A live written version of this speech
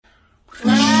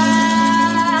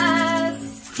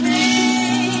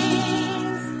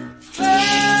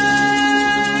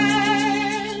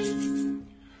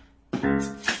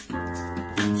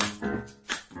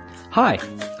Hi,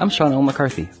 I'm Sean L.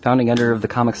 McCarthy, founding editor of The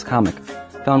Comics Comic,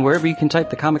 found wherever you can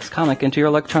type The Comics Comic into your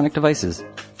electronic devices.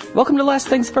 Welcome to Last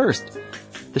Things First,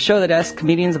 the show that asks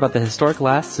comedians about the historic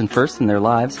lasts and firsts in their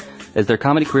lives as their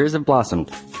comedy careers have blossomed,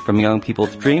 from young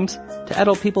people's dreams to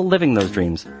adult people living those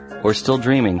dreams, or still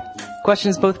dreaming.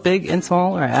 Questions both big and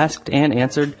small are asked and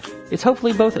answered. It's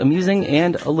hopefully both amusing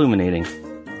and illuminating.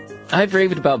 I've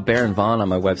raved about Baron Vaughn on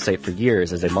my website for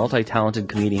years as a multi-talented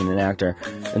comedian and actor,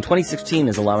 and 2016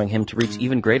 is allowing him to reach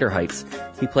even greater heights.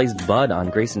 He plays Bud on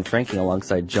Grace and Frankie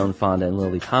alongside Joan Fonda and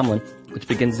Lily Tomlin, which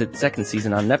begins its second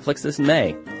season on Netflix this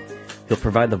May. He'll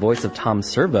provide the voice of Tom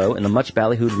Servo in the much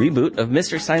ballyhooed reboot of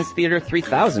Mr. Science Theater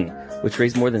 3000, which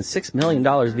raised more than $6 million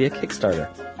via Kickstarter.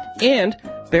 And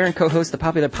Baron co-hosts the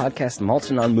popular podcast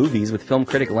Malton on Movies with film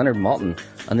critic Leonard Maltin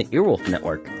on the Earwolf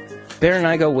Network. Baron and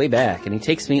I go way back, and he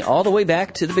takes me all the way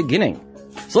back to the beginning.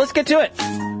 So let's get to it!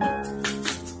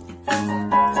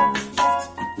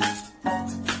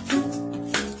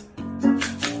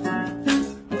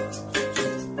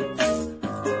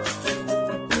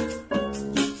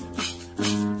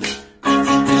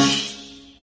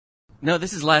 No,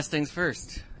 this is Last Things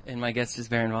First, and my guest is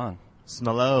Baron Vaughn.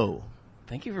 Smello.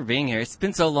 Thank you for being here. It's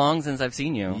been so long since I've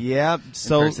seen you. Yeah,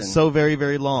 so very,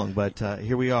 very long, but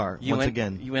here we are, once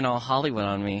again. You went all Hollywood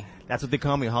on me. That's what they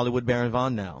call me, Hollywood Baron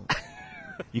Vaughn now.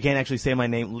 You can't actually say my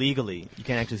name legally. You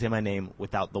can't actually say my name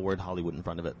without the word Hollywood in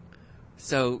front of it.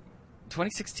 So,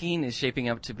 2016 is shaping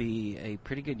up to be a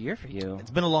pretty good year for you.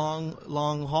 It's been a long,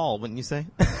 long haul, wouldn't you say?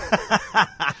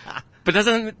 But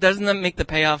doesn't that make the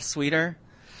payoff sweeter?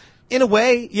 In a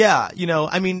way, yeah. You know,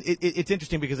 I mean, it's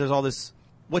interesting because there's all this.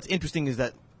 What's interesting is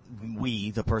that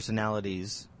we, the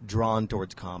personalities, drawn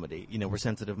towards comedy, you know, we're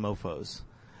sensitive mofos.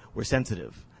 We're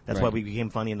sensitive. That's why we became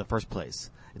funny in the first place.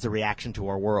 It's a reaction to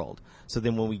our world. So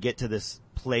then when we get to this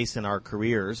place in our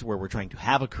careers where we're trying to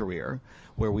have a career,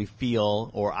 where we feel,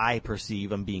 or I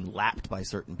perceive I'm being lapped by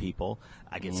certain people,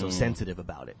 I get so sensitive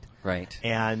about it. Right.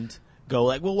 And go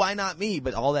like, well, why not me?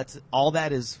 But all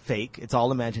that is fake. It's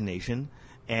all imagination.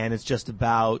 And it's just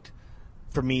about,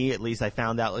 for me at least, I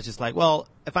found out, it's just like, well,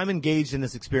 if I'm engaged in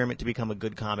this experiment to become a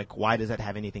good comic, why does that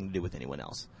have anything to do with anyone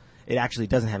else? It actually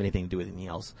doesn't have anything to do with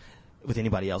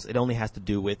anybody else. It only has to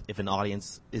do with if an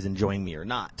audience is enjoying me or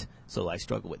not. So I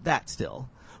struggle with that still.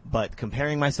 But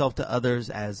comparing myself to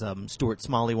others, as Stuart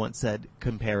Smalley once said,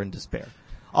 compare and despair.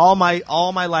 All my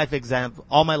life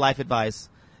advice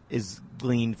is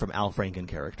gleaned from Al Franken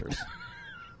characters.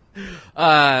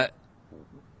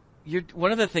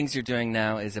 One of the things you're doing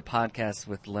now is a podcast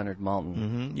with Leonard Maltin.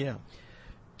 Mm-hmm, yeah.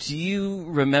 Do you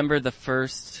remember the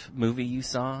first movie you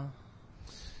saw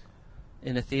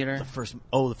in a theater? The first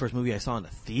movie I saw in a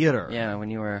theater. Yeah, when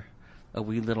you were a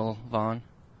wee little Vaughn.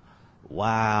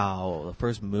 Wow, the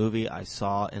first movie I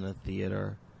saw in a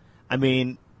theater. I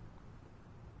mean,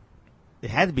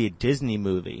 it had to be a Disney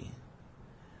movie.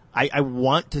 I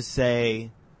want to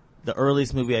say the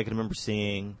earliest movie I can remember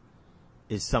seeing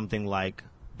is something like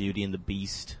Beauty and the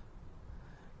Beast.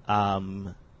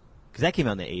 Because that came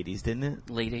out in the 80s, didn't it?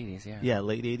 Late 80s, yeah. Yeah,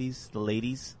 late 80s, the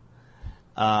ladies.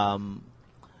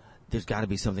 There's got to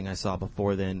be something I saw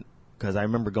before then, because I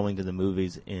remember going to the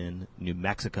movies in New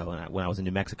Mexico, and when I was in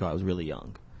New Mexico, I was really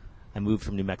young. I moved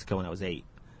from New Mexico when I was 8.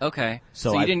 Okay.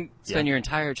 So you didn't spend your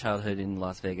entire childhood in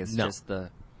Las Vegas, no. Just the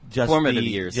formative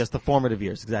years. Just the formative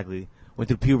years, exactly. Went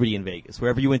through puberty in Vegas.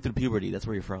 Wherever you went through puberty, that's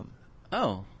where you're from.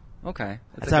 Oh, okay.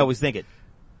 That's how I always think it.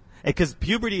 Because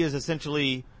puberty is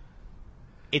essentially,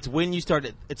 it's when you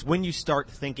start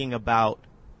thinking about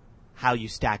how you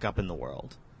stack up in the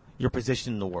world, your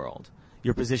position in the world,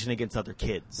 your position against other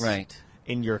kids, right,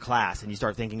 in your class, and you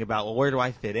start thinking about, well, where do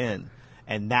I fit in?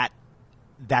 And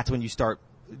that's when you start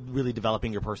really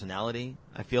developing your personality,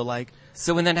 I feel like.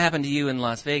 So when that happened to you in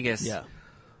Las Vegas, yeah,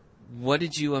 what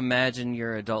did you imagine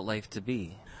your adult life to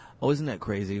be? Oh, isn't that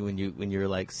crazy when you're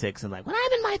like 6 and like, when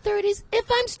I'm in my 30s, if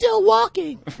I'm still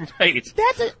walking. Right.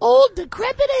 That's an old,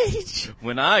 decrepit age.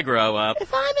 When I grow up.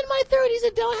 If I'm in my 30s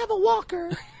and don't have a walker,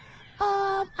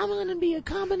 I'm going to be a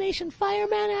combination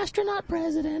fireman, astronaut,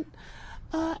 president,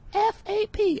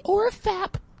 FAP, or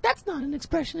FAP. That's not an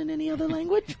expression in any other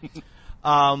language.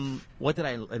 What did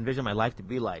I envision my life to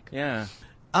be like? Yeah.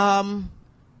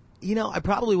 You know,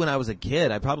 when I was a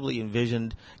kid, I probably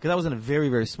envisioned, because I was in a very,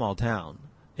 very small town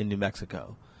in New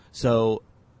Mexico. So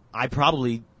I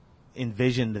probably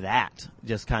envisioned that,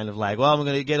 just kind of like, well, I'm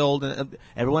going to get old, and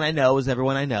everyone I know is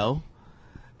everyone I know,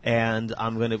 and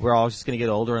we're all just going to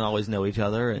get older and always know each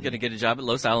other. And you're going to get a job at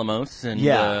Los Alamos. And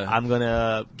I'm going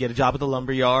to get a job at the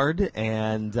lumber yard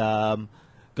and go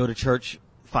to church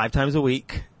 5 times a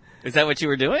week. Is that what you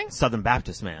were doing? Southern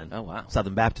Baptist, man. Oh, wow.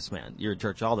 Southern Baptist, man. You're in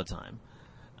church all the time.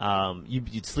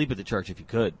 You'd sleep at the church if you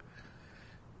could.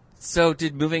 So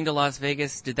did moving to Las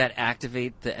Vegas, did that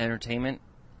activate the entertainment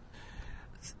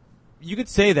You could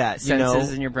say that.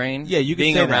 senses in your brain? Yeah, you could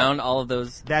Being say around that. all of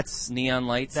those neon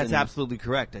lights? That's absolutely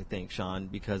correct, I think, Sean,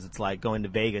 because it's like going to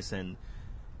Vegas and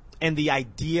the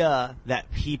idea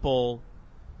that people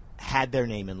had their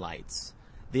name in lights,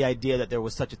 the idea that there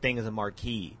was such a thing as a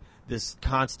marquee, this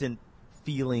constant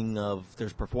feeling of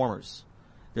there's performers,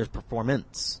 there's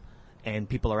performance, and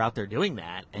people are out there doing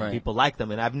that, and people like them.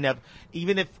 And I've never,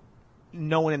 even if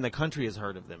no one in the country has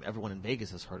heard of them, everyone in Vegas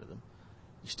has heard of them.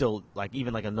 Still, like,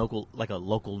 even like a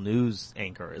local news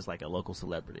anchor is like a local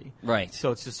celebrity. Right.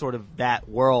 So it's just sort of that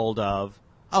world of,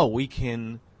 oh, we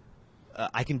can,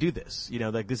 I can do this.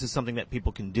 Like this is something that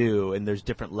people can do, and there's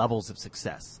different levels of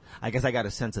success. I guess I got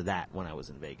a sense of that when I was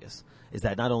in Vegas, is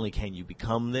that not only can you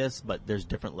become this, but there's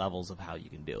different levels of how you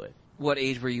can do it. What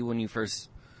age were you when you first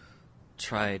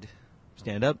tried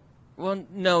stand up? Well,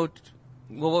 no.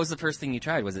 Well, what was the first thing you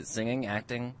tried? Was it singing,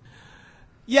 acting?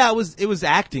 Yeah, it was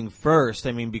acting first.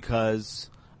 I mean, because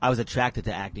I was attracted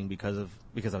to acting because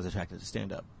I was attracted to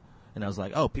stand up. And I was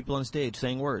like, oh, people on stage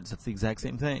saying words, that's the exact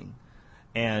same thing.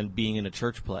 And being in a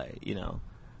church play,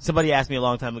 Somebody asked me a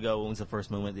long time ago, when was the first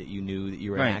moment that you knew that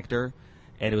you were an actor?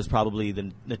 And it was probably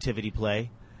the nativity play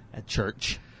at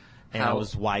church. And I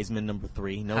was Wiseman number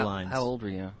 3, no lines. How old were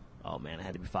you? Oh man, I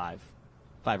had to be 5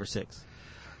 or 6.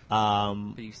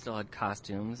 But you still had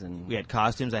costumes and we had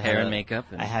costumes. I hair had and makeup.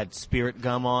 I had spirit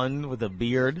gum on with a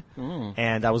beard, Mm.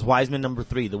 and I was Wiseman number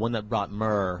 3, the one that brought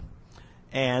myrrh,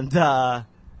 and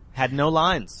had no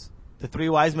lines. The 3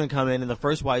 wise men come in, and the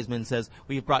first wise man says,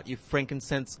 "We've brought you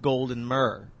frankincense, gold, and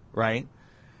myrrh." Right,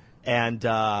 and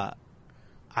I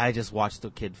just watched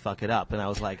the kid fuck it up, and I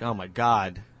was like, "Oh my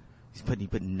god, he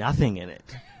put nothing in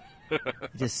it. He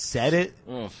just said it."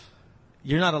 Oof.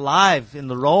 You're not alive in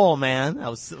the role, man. I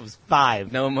was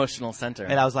 5. No emotional center.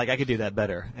 And I was like, I could do that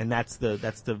better. And that's the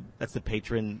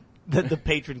patron the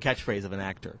patron catchphrase of an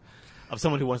actor, of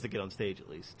someone who wants to get on stage at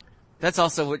least. That's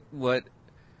also what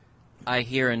I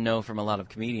hear and know from a lot of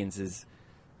comedians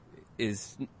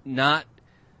is not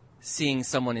seeing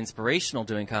someone inspirational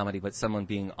doing comedy, but someone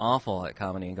being awful at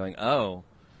comedy and going, oh,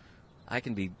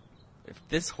 if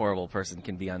this horrible person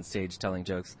can be on stage telling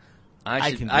jokes,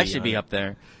 I should be up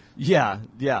there. Yeah,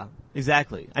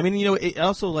 exactly. I mean, it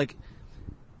also, it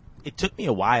took me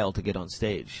a while to get on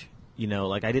stage.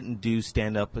 I didn't do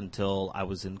stand-up until I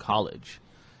was in college.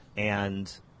 And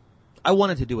I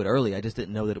wanted to do it early. I just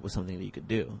didn't know that it was something that you could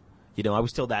do. I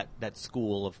was still that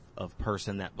school of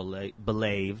person that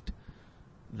believed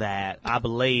that I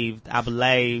believe in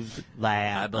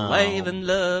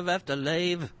love after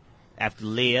live.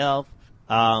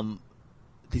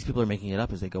 These people are making it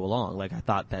up as they go along. I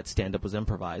thought that stand-up was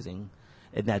improvising,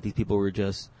 and that these people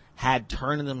had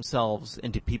turned themselves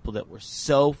into people that were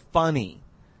so funny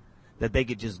that they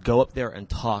could just go up there and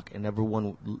talk, and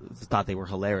everyone thought they were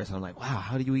hilarious. And I'm like, wow,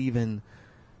 how do you even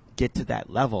get to that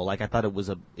level? I thought it was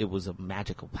a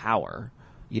magical power,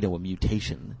 a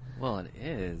mutation. Well, it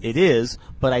is. It is,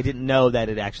 but I didn't know that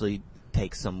it actually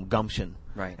takes some gumption.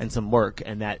 Right. And some work,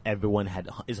 and that everyone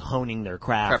is honing their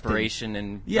craft. Preparation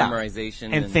and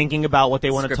memorization. And thinking about what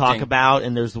they want to talk scripting. about,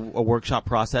 and there's a workshop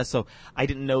process. So I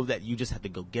didn't know that you just had to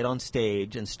go get on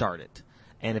stage and start it.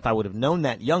 And if I would have known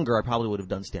that younger, I probably would have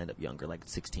done stand-up younger, like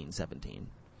 16, 17.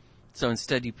 So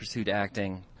instead you pursued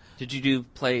acting. Did you do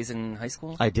plays in high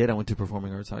school? I did. I went to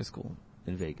Performing Arts High School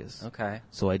in Vegas. Okay.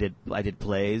 So I did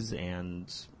plays and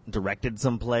directed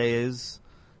some plays,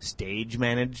 stage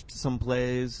managed some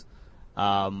plays.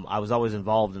 I was always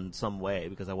involved in some way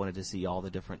because I wanted to see all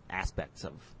the different aspects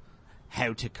of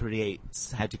how to create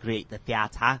the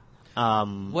theater.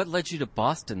 What led you to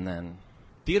Boston then?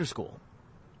 Theater school.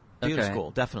 Theater school,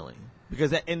 definitely.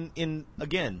 Because in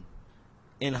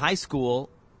high school,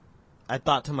 I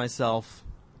thought to myself,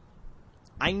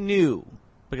 I knew,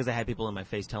 because I had people in my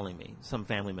face telling me, some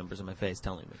family members in my face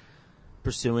telling me,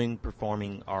 pursuing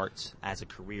performing arts as a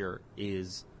career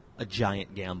is a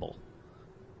giant gamble.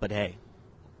 But hey,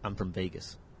 I'm from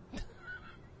Vegas.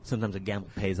 Sometimes a gamble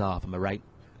pays off, am I right?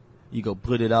 You go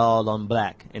put it all on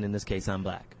black, and in this case, I'm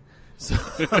black. So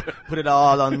put it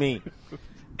all on me.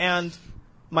 And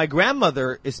my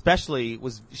grandmother especially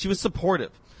was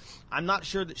supportive. I'm not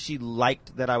sure that she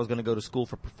liked that I was going to go to school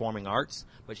for performing arts,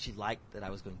 but she liked that I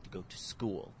was going to go to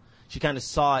school. She kind of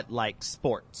saw it like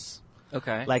sports.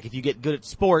 Okay. Like if you get good at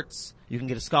sports, you can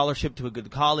get a scholarship to a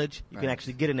good college. You can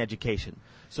actually get an education.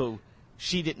 So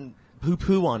she didn't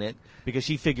poo-poo on it because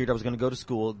she figured I was going to go to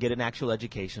school, get an actual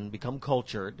education, become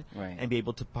cultured, and be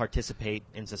able to participate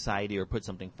in society or put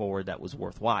something forward that was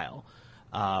worthwhile.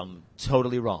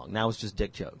 Totally wrong. Now it's just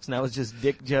dick jokes. Now it's just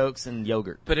dick jokes and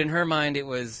yogurt. But in her mind, it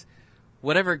was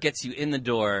whatever gets you in the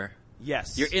door.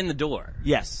 Yes. You're in the door.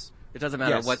 Yes. It doesn't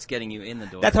matter Yes. what's getting you in the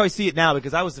door. That's how I see it now,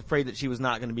 because I was afraid that she was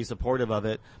not going to be supportive of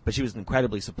it, but she was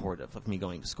incredibly supportive of me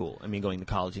going to school. I mean, going to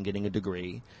college and getting a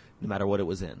degree, no matter what it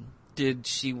was in. Did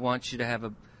she want you to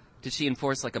have did she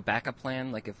enforce like a backup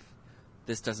plan? Like if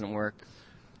this doesn't work,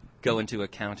 go into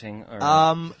accounting or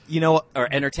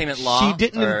or entertainment law? She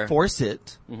didn't enforce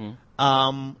it.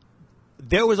 Mm-hmm.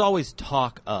 There was always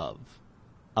talk of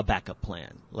a backup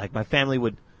plan. Like my family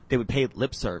would pay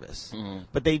lip service,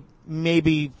 but they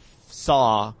maybe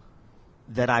saw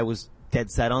that I was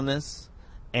dead set on this,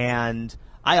 and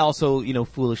I also,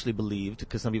 foolishly believed,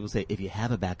 because some people say if you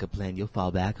have a backup plan, you'll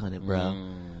fall back on it,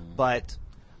 bro. But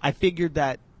I figured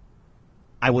that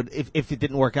I would, if it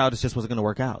didn't work out, it just wasn't going to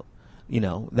work out.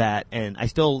 That, and I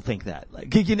still think that.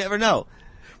 Like, you never know.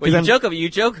 Well, you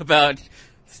joke about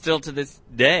still to this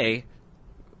day.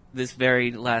 This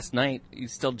very last night, you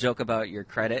still joke about your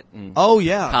credit and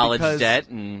college debt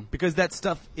because that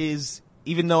stuff is,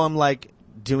 even though I'm like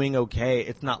doing okay,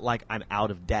 it's not like I'm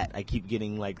out of debt. I keep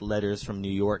getting like letters from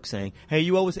New York saying, "Hey,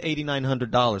 you owe us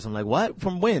 $8,900." I'm like, "What?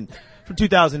 From when?" From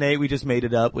 2008. We just made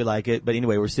it up. We like it, but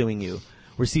anyway, we're suing you.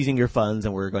 We're seizing your funds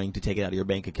and we're going to take it out of your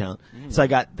bank account. So I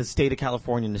got the state of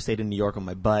California and the state of New York on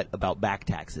my butt about back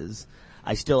taxes.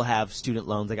 I still have student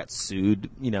loans. I got sued,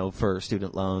 for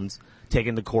student loans.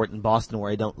 Taken to court in Boston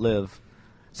where I don't live.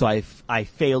 So I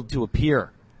failed to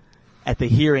appear at the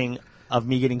hearing of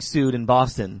me getting sued in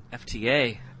Boston.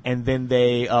 FTA. And then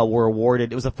they were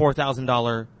awarded, it was a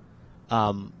 $4,000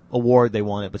 award they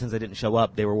wanted, but since I didn't show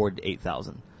up, they were awarded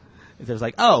 $8,000. It was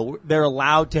like, they're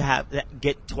allowed to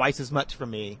get twice as much from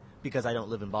me because I don't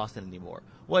live in Boston anymore.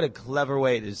 What a clever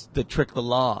way to trick the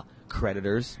law,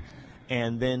 creditors.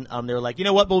 And then they were like, you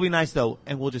know what, we'll be nice though,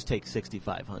 and we'll just take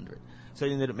 $6,500. So I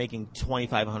ended up making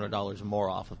 $2,500 more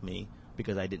off of me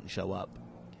because I didn't show up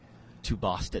to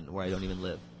Boston, where I don't even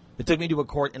live. It took me to a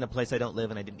court in a place I don't live,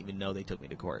 and I didn't even know they took me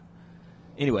to court.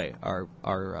 Anyway, our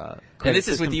credit and this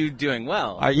system, is with you doing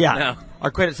well.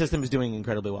 Our credit system is doing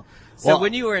incredibly well. So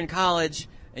when you were in college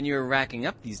and you were racking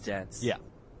up these debts, yeah,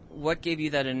 what gave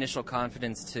you that initial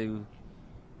confidence to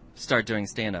start doing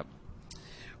stand-up?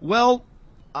 Well,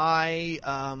 I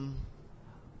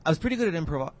was pretty good at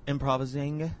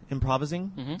improvising.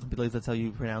 Mm-hmm. I believe that's how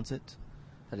you pronounce it.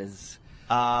 That is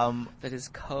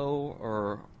co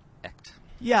or ect.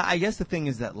 Yeah, I guess the thing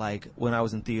is that, like, when I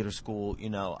was in theater school,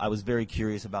 I was very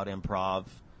curious about improv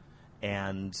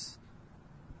and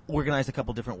organized a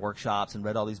couple different workshops and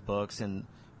read all these books, and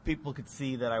people could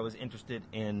see that I was interested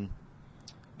in,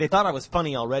 they thought I was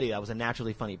funny already. I was a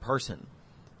naturally funny person.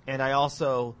 And I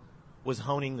also was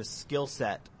honing the skill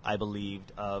set, I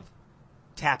believed, of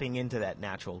tapping into that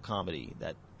natural comedy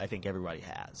that I think everybody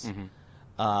has.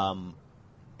 Mm-hmm.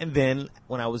 And then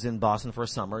when I was in Boston for a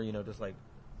summer, just like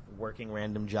working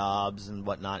random jobs and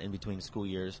whatnot in between school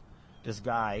years, this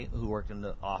guy who worked in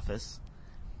the office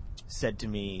said to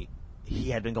me he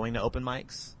had been going to open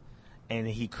mics and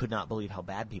he could not believe how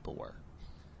bad people were.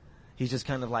 He's just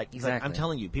kind of like, I'm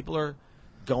telling you, people are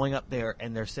going up there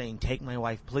and they're saying, "Take my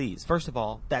wife, please." First of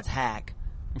all, that's hack.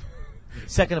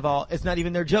 Second of all, it's not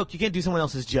even their joke. You can't do someone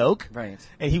else's joke. Right.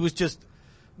 And he was just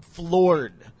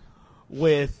floored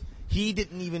with, he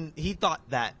thought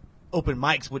that open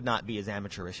mics would not be as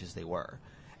amateurish as they were.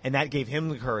 And that gave him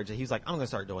the courage that he's like, I'm going to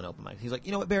start doing open mics. He's like,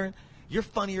 you know what, Baron? You're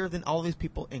funnier than all these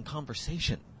people in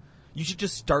conversation. You should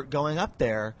just start going up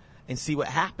there and see what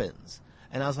happens.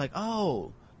 And I was like,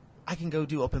 I can go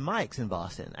do open mics in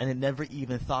Boston. And I never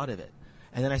even thought of it.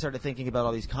 And then I started thinking about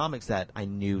all these comics that I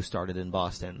knew started in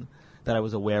Boston, that I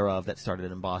was aware of that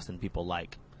started in Boston. People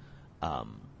like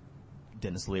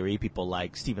Dennis Leary, people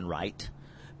like Stephen Wright,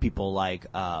 people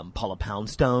like Paula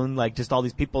Poundstone, like just all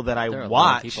these people that I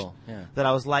watched. That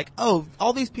I was like,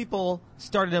 all these people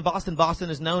started in Boston. Boston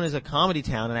is known as a comedy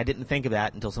town, and I didn't think of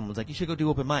that until someone was like, you should go do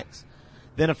open mics.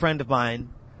 Then a friend of mine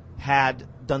had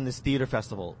done this theater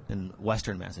festival in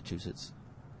Western Massachusetts,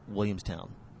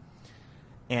 Williamstown.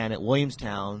 And at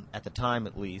Williamstown, at the time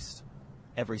at least,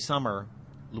 every summer,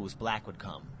 Louis Black would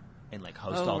come and like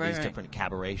host these different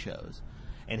cabaret shows.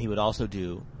 And he would also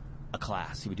do a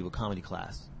class. He would do a comedy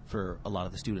class for a lot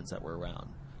of the students that were around.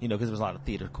 Because there was a lot of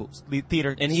theater.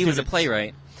 And he was a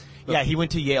playwright. Yeah, he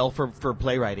went to Yale for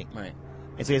playwriting. Right.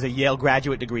 And so he has a Yale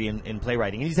graduate degree in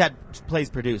playwriting. And he's had plays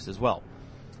produced as well.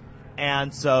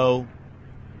 And so,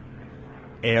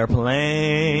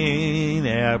 airplane,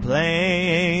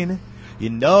 airplane, you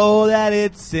know that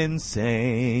it's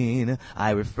insane.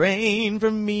 I refrain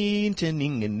from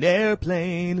mentioning an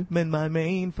airplane in my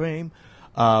mainframe.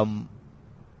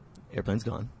 Airplane's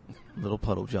Gone. Little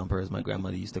Puddle Jumper, as my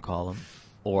grandmother used to call him.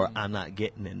 Or I'm Not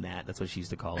Getting in That. That's what she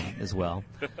used to call him as well.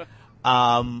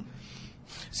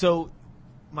 So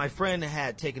my friend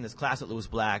had taken this class at Lewis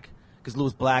Black, because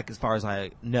Lewis Black, as far as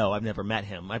I know, I've never met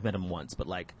him. I've met him once, but,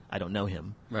 like, I don't know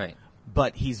him. Right.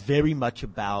 But he's very much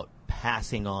about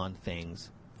passing on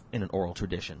things in an oral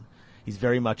tradition. He's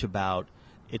very much about,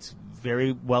 it's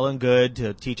very well and good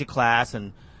to teach a class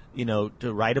and, you know,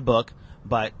 to write a book,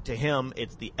 but to him,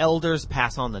 it's the elders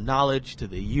pass on the knowledge to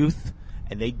the youth,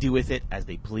 and they do with it as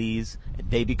they please, and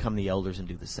they become the elders and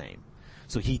do the same.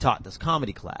 So he taught this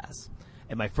comedy class,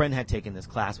 and my friend had taken this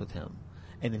class with him,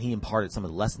 and then he imparted some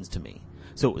of the lessons to me.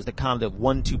 So it was the kind of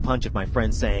 1-2 punch of my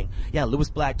friend saying, yeah, Lewis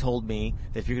Black told me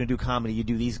that if you're going to do comedy, you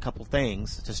do these couple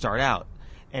things to start out.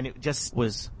 And it just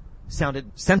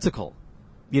sounded sensical.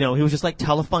 You know, he was just like,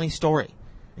 tell a funny story.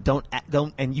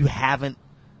 And you've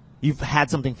had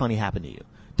something funny happen to you.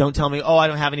 Don't tell me, oh, I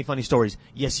don't have any funny stories.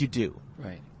 Yes, you do.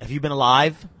 Right. Have you been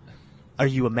alive? Are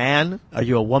you a man? Are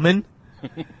you a woman?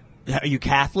 Are you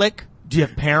Catholic? Do you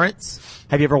have parents?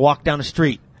 Have you ever walked down a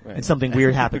street and something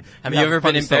weird happened? Have you ever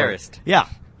been embarrassed? Story? Yeah.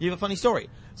 You have a funny story.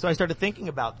 So I started thinking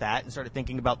about that and started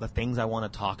thinking about the things I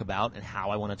want to talk about and how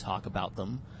I want to talk about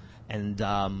them.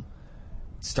 And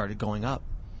started going up.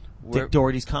 Dick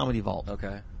Doherty's Comedy Vault.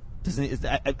 Okay.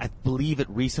 I believe it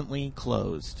recently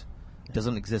closed. It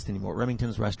doesn't exist anymore.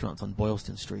 Remington's Restaurants on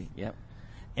Boylston Street. Yep.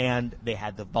 And they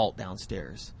had the vault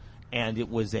downstairs. And it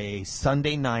was a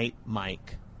Sunday night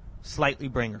mic, slightly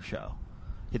bringer show.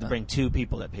 You had to bring 2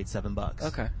 people that paid $7.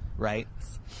 Okay. Right?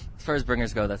 As far as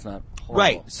bringers go, that's not horrible.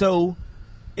 Right. So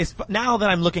now that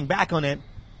I'm looking back on it,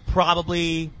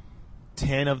 probably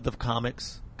 10 of the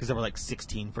comics, because there were like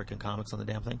 16 freaking comics on the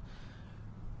damn thing,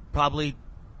 probably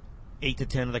 8 to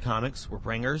 10 of the comics were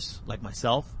bringers, like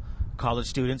myself, college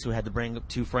students who had to bring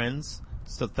 2 friends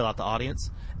to fill out the audience.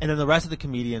 And then the rest of the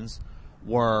comedians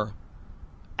were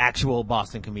actual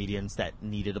Boston comedians that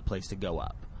needed a place to go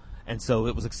up. And so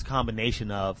it was a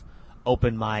combination of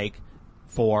open mic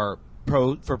for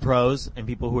pros and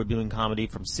people who were doing comedy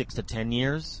from 6 to 10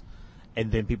 years,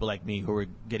 and then people like me who were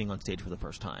getting on stage for the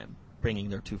first time, bringing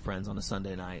their 2 friends on a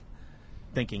Sunday night,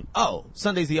 thinking, oh,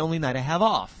 Sunday's the only night I have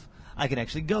off. I can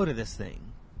actually go to this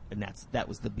thing. And that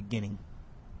was the beginning.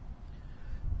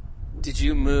 Did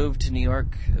you move to New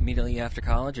York immediately after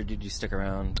college, or did you stick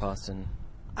around Boston?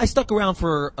 I stuck around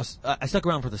for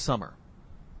the summer,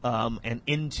 and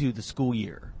into the school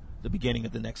year, the beginning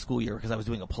of the next school year, because I was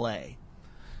doing a play.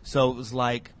 So it was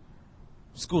like,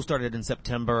 school started in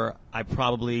September.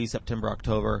 Probably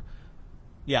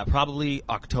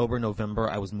October, November,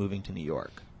 I was moving to New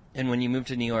York. And when you moved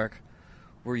to New York,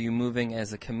 were you moving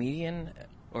as a comedian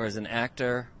or as an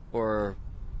actor or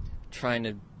trying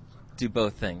to do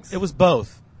both things? It was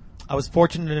both. I was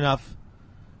fortunate enough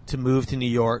to move to New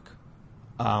York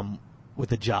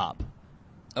with a job.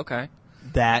 Okay.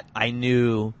 That I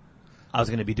knew I was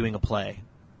going to be doing a play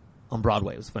on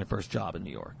Broadway. It was my first job in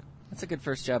New York. That's a good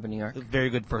first job in New York. A very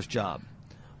good first job.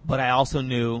 But I also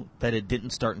knew that it didn't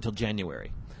start until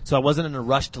January. So I wasn't in a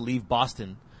rush to leave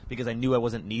Boston because I knew I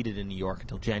wasn't needed in New York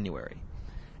until January.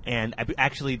 And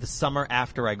actually, the summer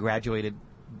after I graduated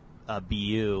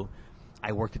BU,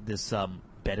 I worked at this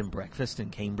bed and breakfast in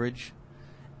Cambridge.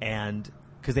 And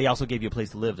because they also gave you a place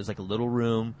to live. There's like a little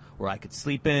room where I could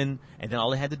sleep in. And then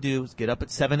all I had to do was get up at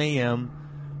 7 a.m.,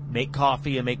 make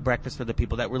coffee and make breakfast for the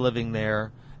people that were living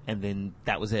there. And then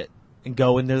that was it. And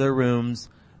go into their rooms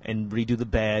and redo the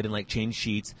bed and like change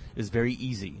sheets. It was very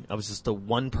easy. I was just a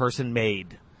one-person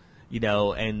maid,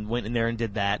 and went in there and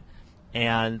did that.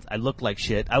 And I looked like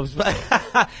shit. I was,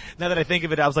 now that I think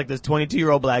of it, I was like this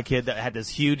 22-year-old black kid that had this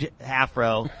huge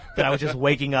afro that I was just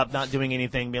waking up, not doing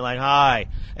anything, being like, hi,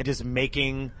 and just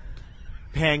making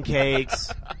pancakes,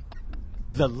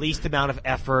 the least amount of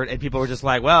effort. And people were just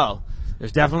like, well,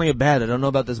 there's definitely a bed. I don't know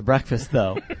about this breakfast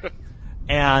though.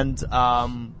 And,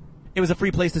 it was a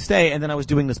free place to stay. And then I was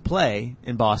doing this play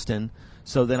in Boston.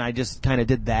 So then I just kind of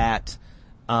did that.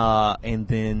 And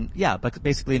then, but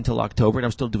basically until October, and I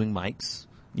was still doing mics,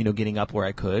 getting up where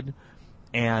I could,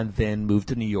 and then moved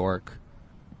to New York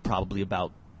probably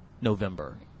about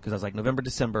November, because I was like November,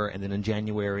 December, and then in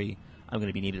January, I'm going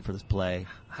to be needed for this play.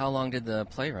 How long did the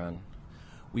play run?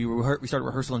 We started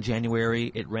rehearsal in January.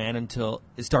 It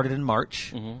started in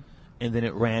March, and then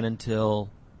it ran until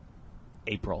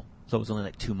April. So it was only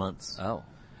like 2 months. Oh.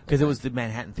 Because it was the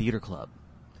Manhattan Theater Club.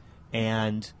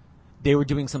 And they were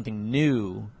doing something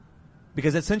new,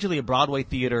 because essentially a Broadway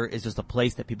theater is just a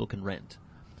place that people can rent,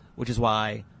 which is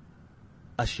why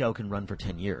a show can run for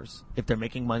 10 years. If they're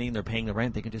making money and they're paying the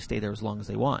rent, they can just stay there as long as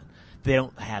they want. They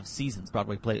don't have seasons.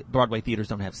 Broadway theaters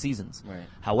don't have seasons. Right.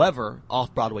 However,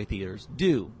 off-Broadway theaters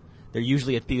do. They're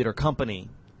usually a theater company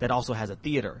that also has a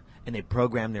theater, and they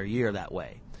program their year that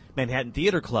way. Manhattan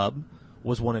Theater Club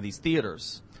was one of these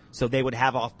theaters. So they would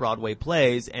have off-Broadway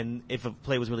plays, and if a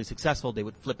play was really successful, they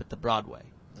would flip it to Broadway.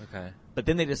 Okay. But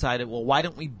then they decided, well, why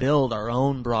don't we build our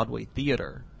own Broadway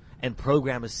theater and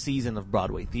program a season of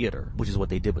Broadway theater, which is what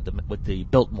they did with the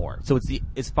Biltmore. So it's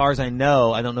as far as I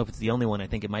know, I don't know if it's the only one. I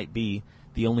think it might be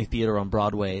the only theater on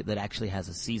Broadway that actually has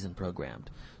a season programmed.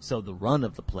 So the run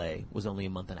of the play was only a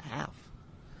month and a half.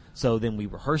 So then we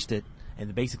rehearsed it,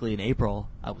 and basically in April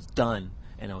I was done.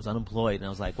 And I was unemployed, and I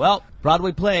was like, well,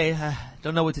 Broadway play,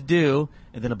 don't know what to do.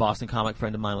 And then a Boston comic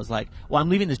friend of mine was like, well, I'm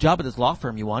leaving this job at this law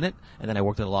firm. You want it? And then I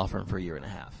worked at a law firm for a year and a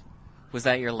half. Was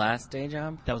that your last day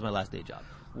job? That was my last day job.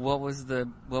 What was the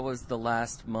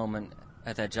last moment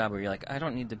at that job where you're like, I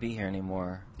don't need to be here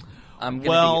anymore. I'm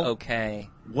going to be okay.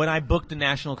 When I booked a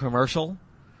national commercial,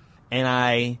 and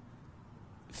I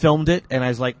filmed it, and I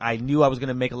was like, I knew I was going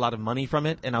to make a lot of money from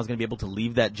it, and I was going to be able to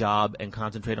leave that job and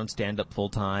concentrate on stand-up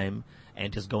full-time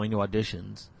and just going to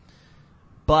auditions.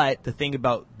 But the thing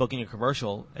about booking a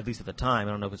commercial, at least at the time,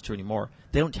 I don't know if it's true anymore,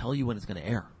 they don't tell you when it's going to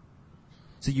air.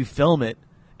 So you film it,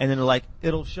 and then they're like,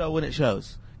 it'll show when it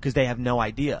shows, because they have no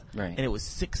idea. Right. And it was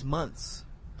 6 months.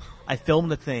 I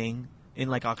filmed the thing in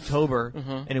like October,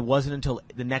 and it wasn't until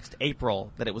the next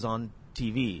April that it was on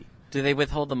TV. Do they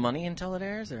withhold the money until it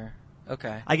airs, or?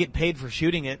 Okay. I get paid for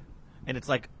shooting it, and it's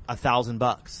like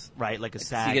 $1,000, right? Like a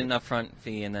SAG. So you get an upfront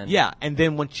fee, and then and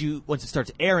then once it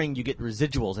starts airing, you get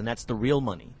residuals, and that's the real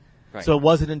money. Right. So it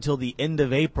wasn't until the end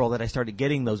of April that I started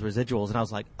getting those residuals, and I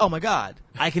was like, oh my God,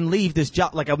 I can leave this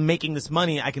job. Like, I'm making this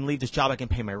money, I can leave this job, I can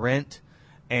pay my rent.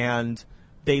 And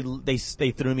they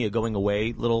threw me a going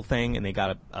away little thing, and they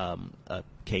got a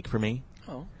cake for me.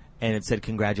 Oh. And it said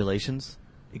congratulations,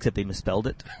 except they misspelled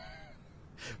it.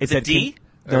 It said D?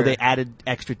 No, they added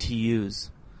extra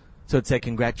TUs. So it said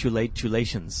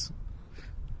congratulations.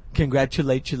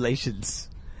 Congratulations.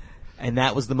 And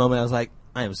that was the moment I was like,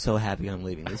 I am so happy I'm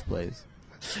leaving this place.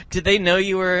 Did they know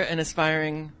you were an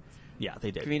aspiring Yeah,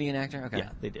 they did. comedian actor? Okay. Yeah,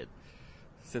 they did.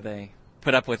 So they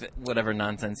put up with whatever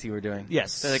nonsense you were doing?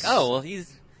 Yes. They're like, oh, well,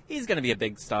 he's going to be a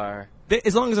big star.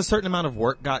 As long as a certain amount of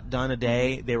work got done a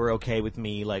day, they were okay with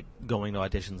me, like, going to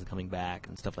auditions and coming back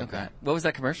and stuff like that. What was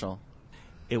that commercial?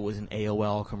 It was an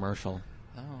AOL commercial.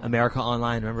 Oh. America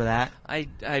Online, remember that? I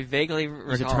vaguely You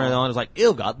could recall. turn it on, it was like,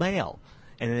 ew, got mail.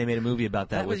 And then they made a movie about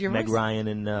that was with your Meg voice? Ryan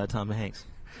and Tom Hanks.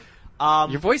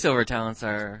 Your voiceover talents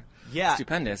are Yeah.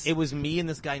 stupendous. It was me and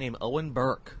this guy named Owen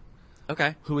Burke,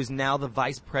 Okay. who is now the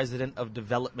vice president of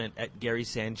development at Gary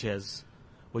Sanchez,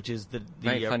 which is the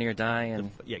Right, Funny or Die.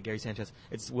 And Gary Sanchez.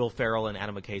 It's Will Ferrell and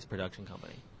Adam McKay's production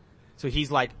company. So he's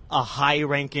like a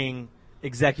high-ranking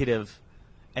executive,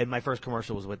 and my first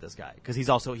commercial was with this guy because he's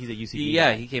a UCB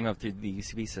guy. he came up through the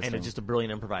UCB system. And it's just a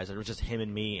brilliant improviser. It was just him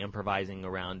and me improvising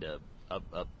around a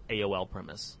AOL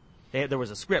premise. There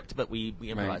was a script, but we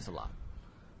improvised a lot.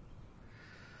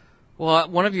 Well,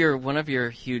 one of your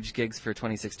huge gigs for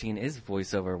 2016 is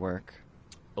voiceover work.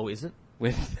 Oh, is it?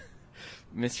 With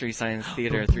Mystery Science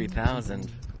Theater 3000.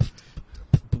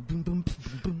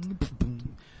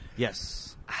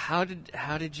 Yes. How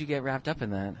did you get wrapped up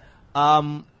in that?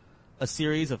 A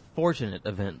series of fortunate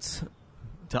events,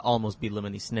 to almost be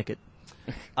Lemony Snicket.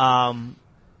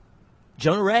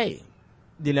 Jonah Ray.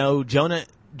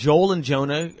 Joel and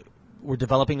Jonah were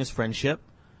developing this friendship.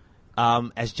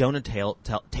 As Jonah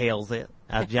tails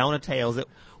it,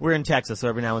 we're in Texas, so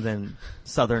every now and then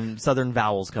southern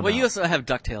vowels come out. Well, you also have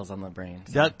DuckTales on the brain.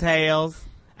 So. DuckTales,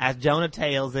 as Jonah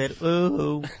tails it,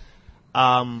 ooh.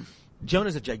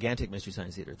 Jonah's a gigantic Mystery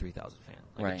Science Theater 3000 fan,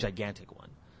 a gigantic one.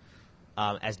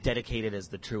 As dedicated as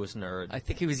the truest nerd. I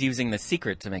think he was using The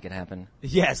Secret to make it happen.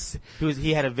 Yes.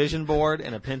 He had a vision board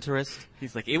and a Pinterest.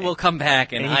 He's like, it will come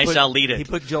back and I shall lead it. He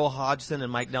put Joel Hodgson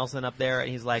and Mike Nelson up there,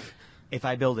 and he's like, if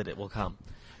I build it, it will come.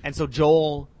 And so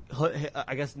Joel,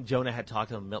 I guess Jonah had talked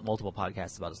to him multiple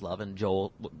podcasts about his love, and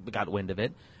Joel got wind of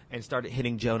it and started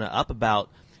hitting Jonah up about,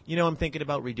 I'm thinking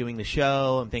about redoing the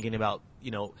show. I'm thinking about,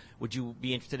 would you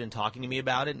be interested in talking to me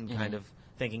about it and kind of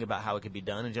thinking about how it could be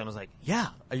done? And Jonah was like, yeah,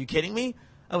 are you kidding me?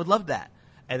 I would love that.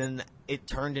 And then it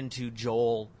turned into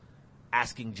Joel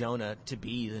asking Jonah to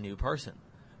be the new person,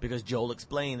 because Joel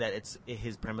explained that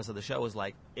his premise of the show is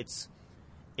like,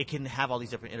 it can have all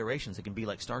these different iterations. It can be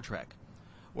like Star Trek,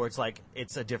 where it's like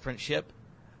it's a different ship,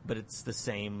 but it's the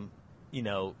same,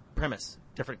 premise.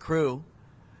 Different crew,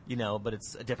 but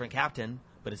it's a different captain,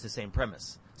 but it's the same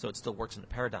premise. So it still works in the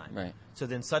paradigm. Right. So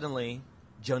then suddenly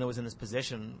Jonah was in this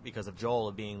position because of Joel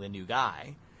of being the new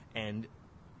guy, and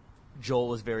Joel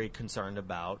was very concerned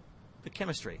about the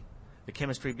chemistry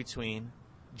between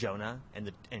Jonah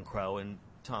and Crow and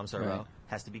Tom Servo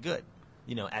has to be good,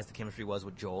 as the chemistry was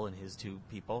with Joel and his two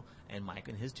people and Mike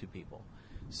and his two people.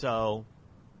 So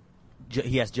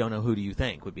he asked Jonah, who do you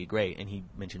think would be great? And he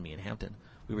mentioned me and Hampton.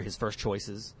 We were his first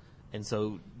choices, and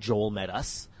so Joel met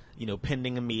us,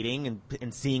 pending a meeting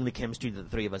and seeing the chemistry that the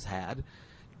three of us had.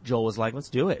 Joel was like, let's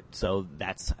do it. So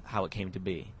that's how it came to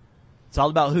be. It's all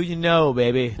about who you know,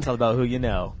 baby. It's all about who you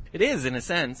know. It is, in a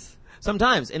sense.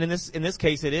 Sometimes, and in this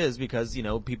case, it is because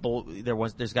people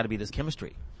there's got to be this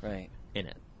chemistry, right, in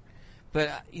it.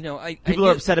 But people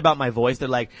are upset about my voice. They're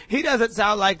like, he doesn't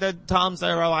sound like the Tom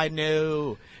Servo I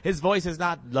knew. His voice is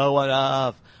not low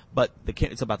enough. But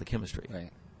it's about the chemistry,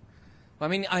 right? Well,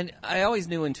 I mean, I always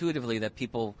knew intuitively that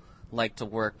people like to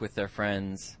work with their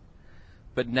friends,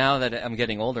 but now that I'm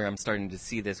getting older, I'm starting to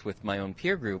see this with my own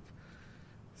peer group.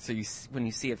 So when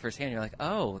you see it firsthand, you're like,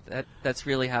 oh, that's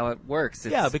really how it works.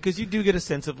 Yeah, because you do get a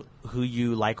sense of who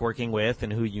you like working with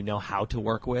and who you know how to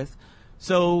work with.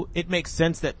 So it makes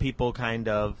sense that people kind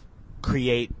of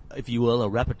create, if you will, a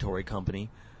repertory company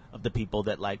of the people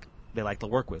that they like to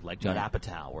work with, like Judd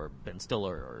Apatow or Ben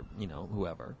Stiller or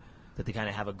whoever. That they kind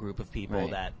of have a group of people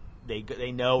that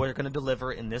they know are going to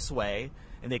deliver in this way,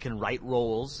 and they can write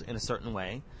roles in a certain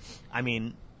way. I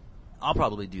mean, I'll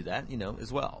probably do that,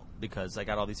 as well, because I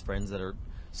got all these friends that are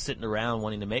sitting around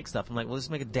wanting to make stuff. I'm like, well, let's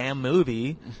make a damn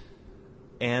movie,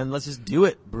 and let's just do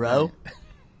it, bro.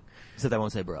 Except I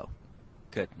won't say bro.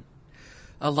 Good.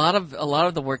 A lot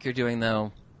of the work you're doing,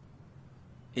 though,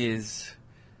 is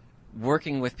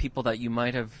working with people that you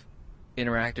might have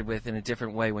interacted with in a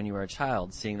different way when you were a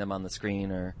child, seeing them on the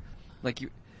screen, or like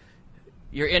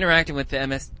you're interacting with the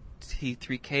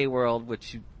MST3K world,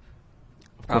 which you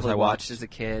probably watched as a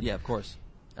kid. Yeah, of course.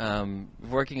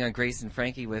 Working on Grace and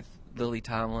Frankie with Lily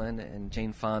Tomlin and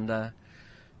Jane Fonda.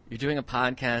 You're doing a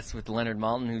podcast with Leonard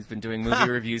Maltin, who's been doing movie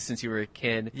reviews since you were a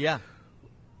kid. Yeah.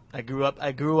 I grew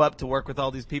up to work with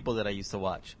all these people that I used to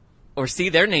watch. Or see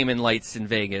their name in lights in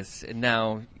Vegas, and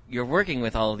now you're working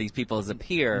with all of these people as a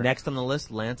peer. Next on the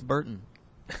list, Lance Burton.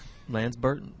 Lance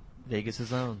Burton,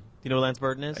 Vegas' own. Do you know who Lance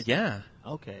Burton is? Yeah.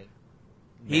 Okay.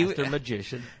 Master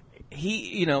magician.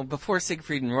 He, before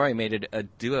Siegfried and Roy made it a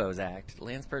duos act,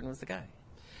 Lance Burton was the guy.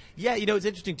 Yeah, it's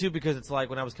interesting, too, because it's like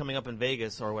when I was coming up in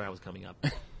Vegas, or when I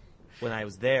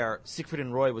was there, Siegfried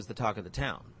and Roy was the talk of the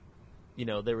town.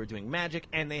 They were doing magic,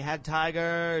 and they had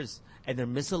tigers, and they're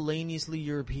miscellaneously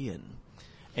European.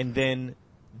 And then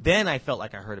I felt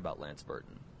like I heard about Lance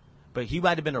Burton. But he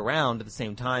might have been around at the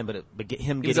same time, but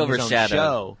him getting his own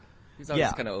show. He was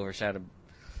always kind of overshadowed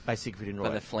by Siegfried and Roy.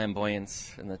 By the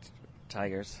flamboyance and the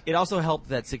tigers. It also helped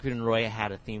that Siegfried and Roy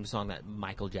had a theme song that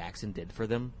Michael Jackson did for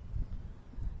them.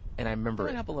 And I remember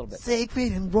it. Up a little bit.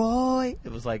 Siegfried and Roy.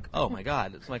 It was like, oh my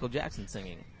God, it's Michael Jackson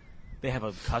singing. They have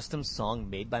a custom song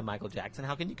made by Michael Jackson.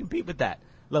 How can you compete with that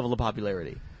level of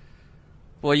popularity?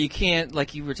 Well, you can't,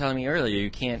 like you were telling me earlier, you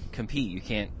can't compete. You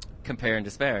can't compare and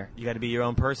despair. You got to be your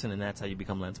own person, and that's how you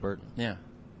become Lance Burton. Yeah.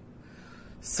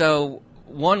 So,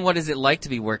 one, what is it like to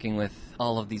be working with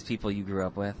all of these people you grew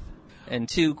up with? And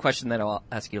two, question that I'll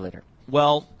ask you later.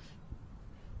 Well,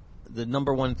 the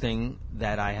number one thing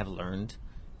that I have learned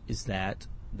is that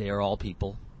they are all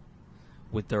people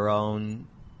with their own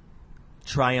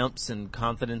triumphs and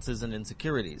confidences and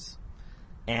insecurities.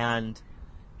 And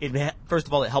first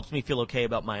of all, it helps me feel okay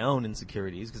about my own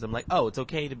insecurities, because I'm like, oh, it's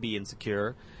okay to be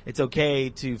insecure. It's okay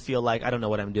to feel like I don't know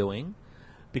what I'm doing,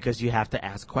 because you have to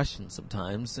ask questions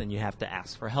sometimes, and you have to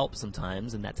ask for help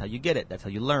sometimes, and that's how you get it. That's how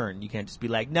you learn. You can't just be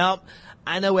like, nope,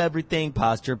 I know everything,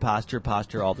 posture, posture,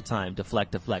 posture all the time,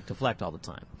 deflect, deflect, deflect all the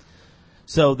time.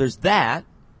 So there's that,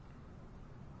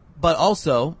 but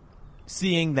also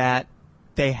seeing that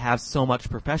they have so much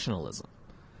professionalism,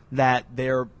 that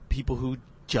they're people who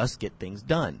just get things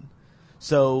done.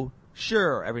 So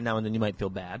sure, every now and then you might feel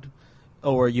bad,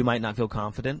 or you might not feel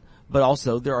confident, but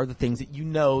also there are the things that you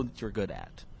know that you're good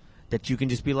at, that you can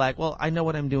just be like, well, I know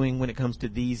what I'm doing when it comes to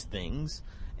these things,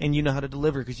 and you know how to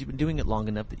deliver because you've been doing it long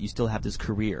enough that you still have this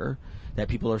career, that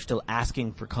people are still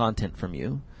asking for content from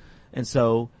you. And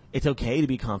so it's okay to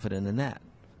be confident in that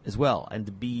as well, and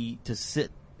to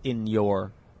sit in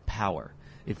your power,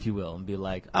 if you will, and be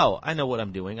like, oh, I know what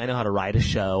I'm doing. I know how to write a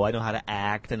show. I know how to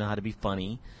act. I know how to be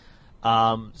funny.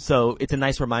 So it's a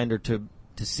nice reminder to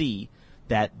see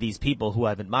that these people who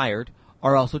I've admired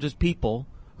are also just people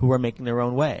who are making their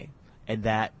own way, and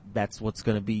that's what's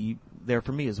going to be there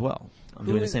for me as well. I'm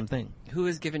doing the same thing. Who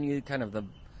has given you kind of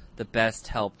the best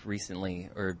help recently,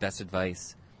 or best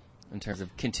advice in terms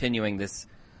of continuing this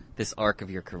this arc of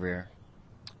your career?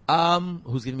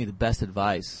 Who's giving me the best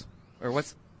advice? Or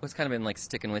what's kind of been like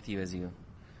sticking with you as you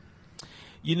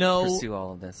pursue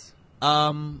all of this?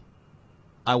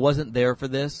 I wasn't there for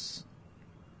this,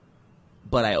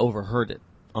 but I overheard it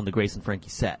on the Grace and Frankie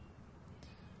set.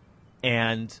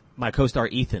 And my co-star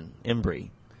Ethan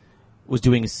Embry was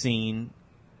doing a scene,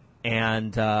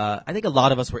 and I think a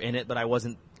lot of us were in it, but I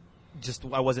wasn't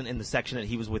in the section that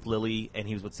he was with Lily and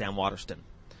he was with Sam Waterston.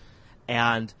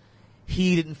 And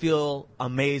he didn't feel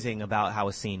amazing about how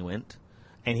a scene went,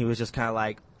 and he was just kind of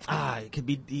like, it could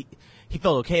be. He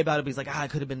felt okay about it, but he's like, it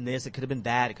could have been this, it could have been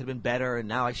that, it could have been better, and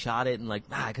now I shot it, and like,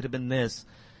 it could have been this.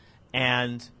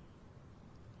 And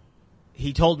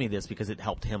he told me this because it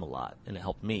helped him a lot, and it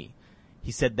helped me.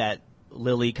 He said that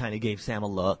Lily kind of gave Sam a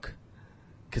look,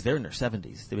 because they're in their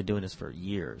 70s. They've been doing this for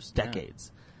years,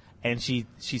 decades. Yeah. And she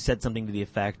said something to the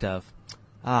effect of,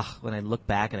 when I look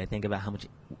back and I think about how much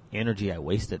energy I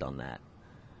wasted on that.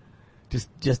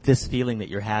 Just this feeling that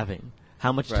you're having.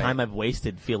 How much time I've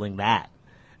wasted feeling that.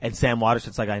 And Sam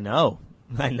Waterston's like, I know,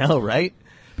 right?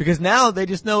 Because now they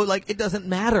just know, like, it doesn't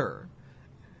matter.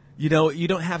 You know, you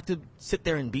don't have to sit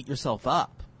there and beat yourself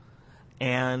up.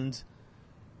 And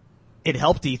it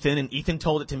helped Ethan, and Ethan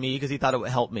told it to me because he thought it would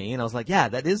help me. And I was like, yeah,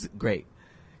 that is great.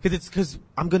 Because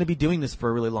I'm going to be doing this for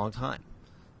a really long time.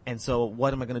 And so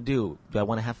what am I going to do? Do I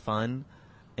want to have fun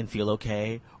and feel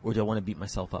okay, or do I want to beat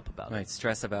myself up about it? Right,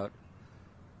 stress about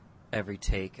every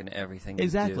take and everything you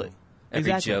exactly. do.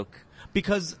 Every joke.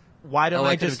 Because why don't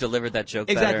I could have delivered that joke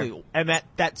exactly. better. And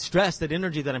that stress, that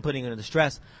energy that I'm putting into the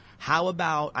stress, how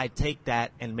about I take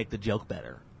that and make the joke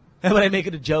better? How about I make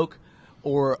it a joke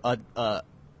or an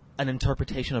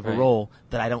interpretation of a role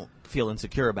that I don't feel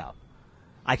insecure about?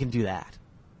 I can do that.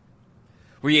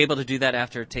 Were you able to do that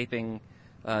after taping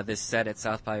this set at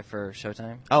South by for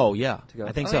Showtime? Oh, yeah. To go,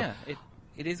 I think so. Yeah.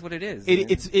 It is what it is.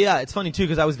 It's funny, too,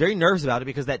 because I was very nervous about it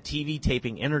because that TV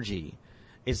taping energy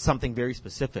is something very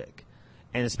specific.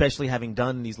 And especially having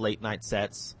done these late-night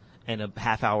sets and a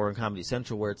half hour in Comedy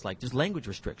Central where it's like there's language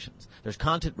restrictions, there's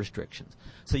content restrictions.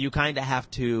 So you kind of have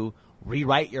to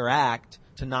rewrite your act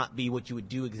to not be what you would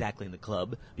do exactly in the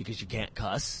club because you can't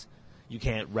cuss. You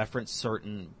can't reference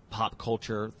certain pop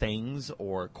culture things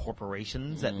or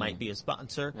corporations that might be a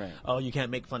sponsor. Right. Oh, you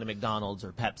can't make fun of McDonald's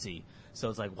or Pepsi. So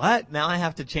it's like, what? Now I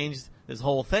have to change this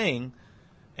whole thing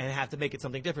and have to make it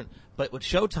something different. But with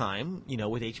Showtime,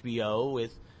 with HBO,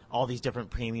 with all these different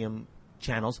premium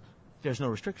channels, there's no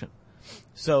restriction.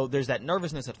 So there's that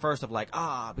nervousness at first of like,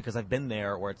 because I've been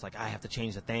there, where it's like I have to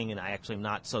change the thing and I actually am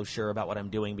not so sure about what I'm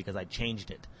doing because I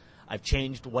changed it. I've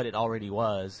changed what it already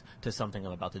was to something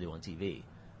I'm about to do on TV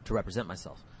to represent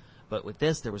myself. But with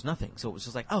this, there was nothing. So it was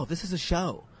just like, this is a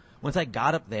show. Once I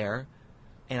got up there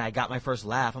and I got my first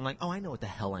laugh, I'm like, I know what the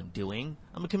hell I'm doing.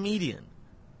 I'm a comedian.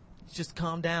 Just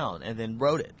calm down, and then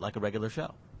wrote it like a regular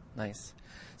show. Nice.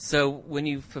 So when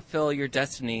you fulfill your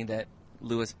destiny that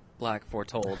Lewis Black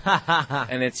foretold,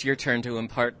 and it's your turn to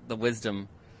impart the wisdom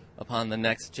upon the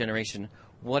next generation,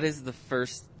 what is the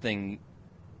first thing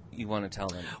you want to tell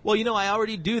them? Well, I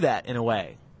already do that in a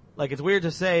way. Like, it's weird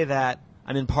to say that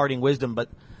I'm imparting wisdom, but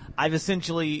I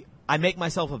make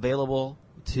myself available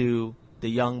to the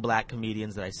young black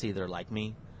comedians that I see that are like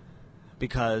me,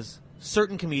 because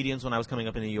certain comedians, when I was coming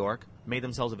up in New York, made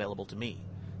themselves available to me.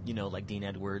 Like Dean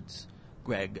Edwards,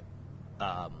 Greer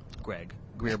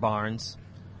Barnes,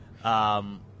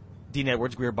 Dean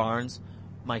Edwards, Greer Barnes,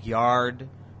 Mike Yard,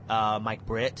 Mike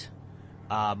Britt,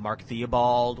 Mark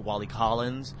Theobald, Wally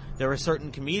Collins. There were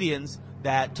certain comedians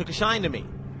that took a shine to me.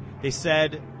 They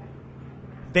said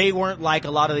they weren't like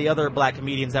a lot of the other black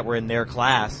comedians that were in their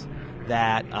class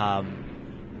that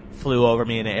flew over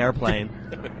me in an airplane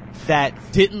that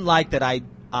didn't like that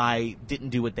I didn't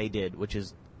do what they did, which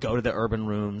is go to the urban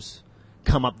rooms,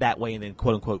 come up that way, and then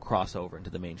quote-unquote cross over into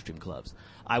the mainstream clubs.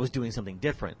 I was doing something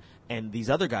different. And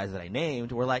these other guys that I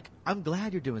named were like, I'm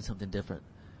glad you're doing something different.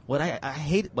 I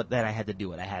hate that I had to do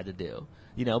what I had to do,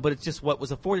 but it's just what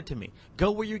was afforded to me.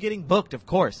 Go where you're getting booked, of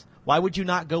course. Why would you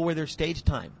not go where there's stage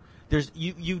time?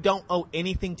 You don't owe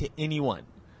anything to anyone.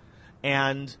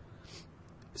 And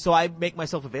so I make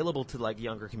myself available to like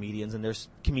younger comedians, and there's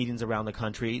comedians around the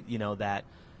country, that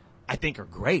I think are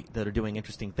great, that are doing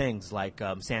interesting things, like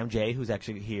Sam J, who's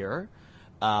actually here,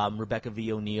 Rebecca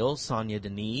V. O'Neill, Sonia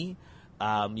Denis,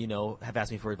 have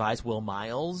asked me for advice, Will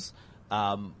Miles,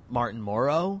 Martin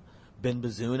Morrow, Ben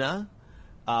Bazuna,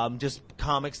 just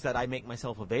comics that I make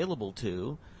myself available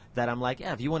to, that I'm like,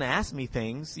 if you want to ask me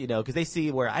things, because they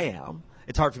see where I am.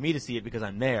 It's hard for me to see it because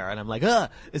I'm there, and I'm like,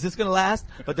 is this going to last?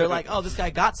 But they're like, this guy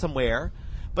got somewhere.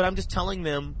 But I'm just telling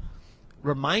them,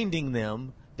 reminding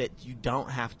them that you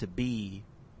don't have to be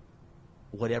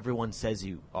what everyone says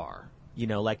you are. You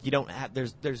know, like you don't have,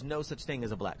 there's no such thing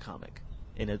as a black comic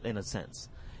in a sense.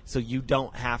 So you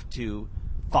don't have to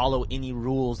follow any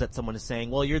rules that someone is saying,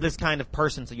 well, you're this kind of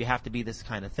person, so you have to be this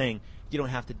kind of thing. You don't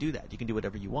have to do that. You can do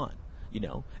whatever you want, you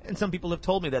know? And some people have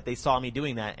told me that they saw me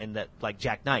doing that, and that, like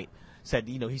Jack Knight said,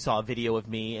 you know, he saw a video of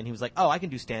me and he was like, oh, I can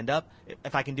do stand-up.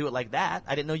 If I can do it like that,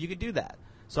 I didn't know you could do that.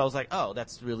 So I was like, oh,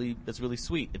 that's really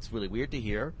sweet. It's really weird to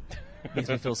hear. Makes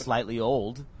me feel slightly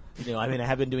old. You know, I mean, I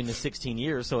have been doing this 16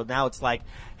 years, so now it's like,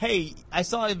 hey, I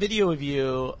saw a video of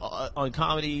you on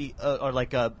comedy or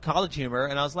like College Humor,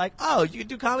 and I was like, oh, you can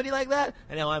do comedy like that?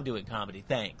 And now I'm doing comedy.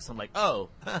 Thanks. I'm like, oh,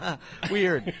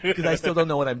 weird, because I still don't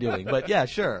know what I'm doing. But yeah,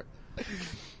 sure.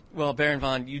 Well, Baron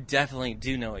Vaughn, you definitely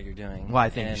do know what you're doing. Why,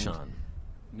 thank you, Sean.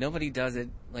 Nobody does it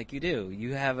like you do.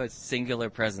 You have a singular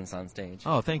presence on stage.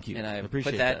 Oh, thank you. And I've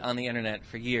appreciate put that on the internet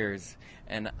for years,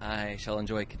 and I shall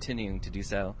enjoy continuing to do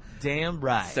so. Damn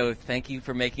right. So thank you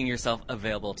for making yourself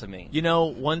available to me. You know,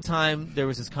 one time there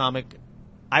was this comic,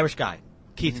 Irish guy,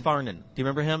 Keith Farnan. Do you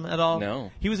remember him at all?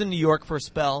 No. He was in New York for a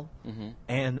spell,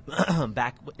 and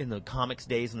back in the comics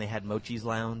days when they had Mochi's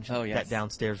Lounge, that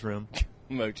downstairs room.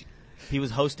 Mochi. He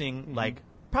was hosting, like,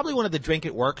 probably one of the Drink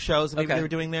at Work shows maybe they were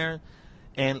doing there.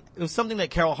 And it was something that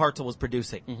Carol Hartzell was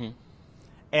producing.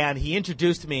 And he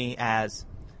introduced me as,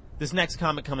 this next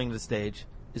comic coming to the stage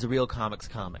is a real comics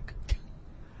comic.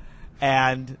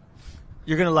 And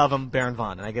you're going to love him, Baron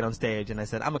Vaughn. And I get on stage and I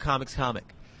said, I'm a comics comic.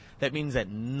 That means that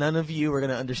none of you are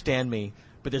going to understand me,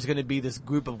 but there's going to be this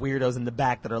group of weirdos in the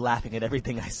back that are laughing at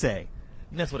everything I say.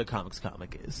 And that's what a comics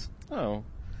comic is. Oh.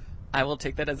 I will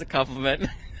take that as a compliment.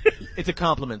 It's a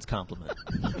compliment's compliment.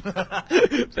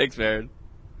 Thanks, Baron.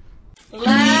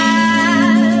 Last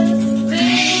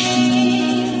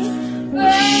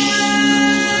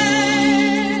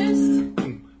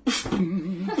things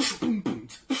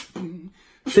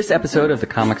first. This episode of the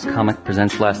Comics Comic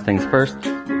Presents Last Things First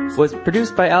was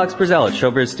produced by Alex Brazell at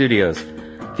Showbiz Studios.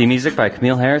 Theme music by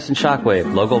Camille Harris and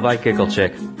Shockwave, logo by Giggle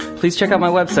Chick. Please check out my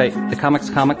website,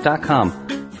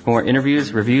 thecomicscomic.com, for more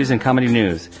interviews, reviews, and comedy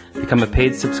news. Become a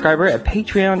paid subscriber at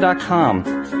patreon.com.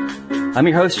 I'm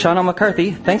your host, Sean L.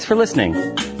 McCarthy. Thanks for listening.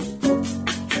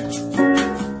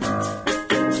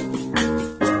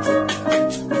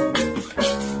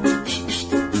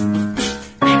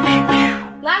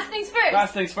 Last things first.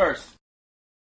 Last things first.